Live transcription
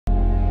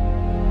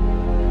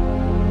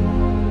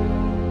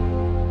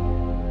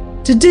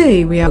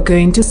Today we are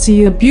going to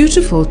see a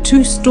beautiful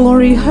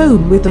two-story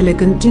home with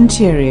elegant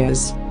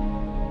interiors.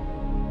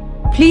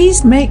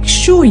 Please make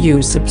sure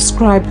you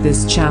subscribe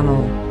this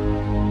channel.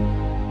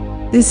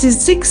 This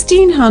is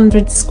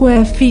 1600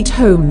 square feet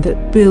home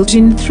that built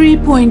in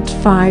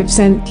 3.5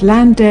 cent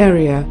land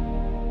area.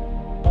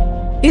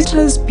 It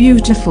has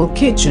beautiful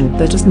kitchen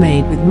that is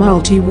made with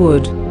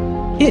multi-wood.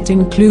 It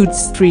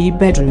includes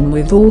 3-bedroom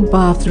with all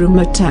bathroom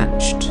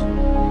attached.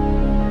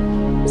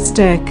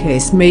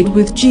 Staircase made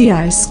with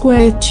GI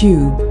square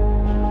tube.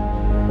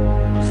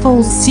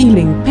 False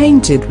ceiling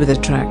painted with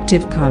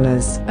attractive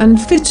colors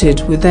and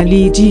fitted with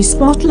LED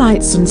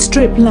spotlights and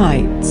strip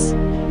lights.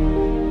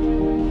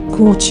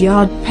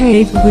 Courtyard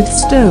paved with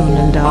stone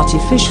and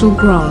artificial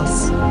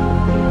grass.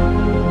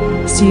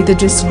 See the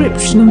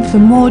description for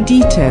more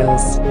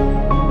details.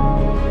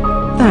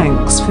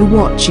 Thanks for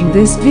watching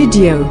this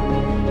video.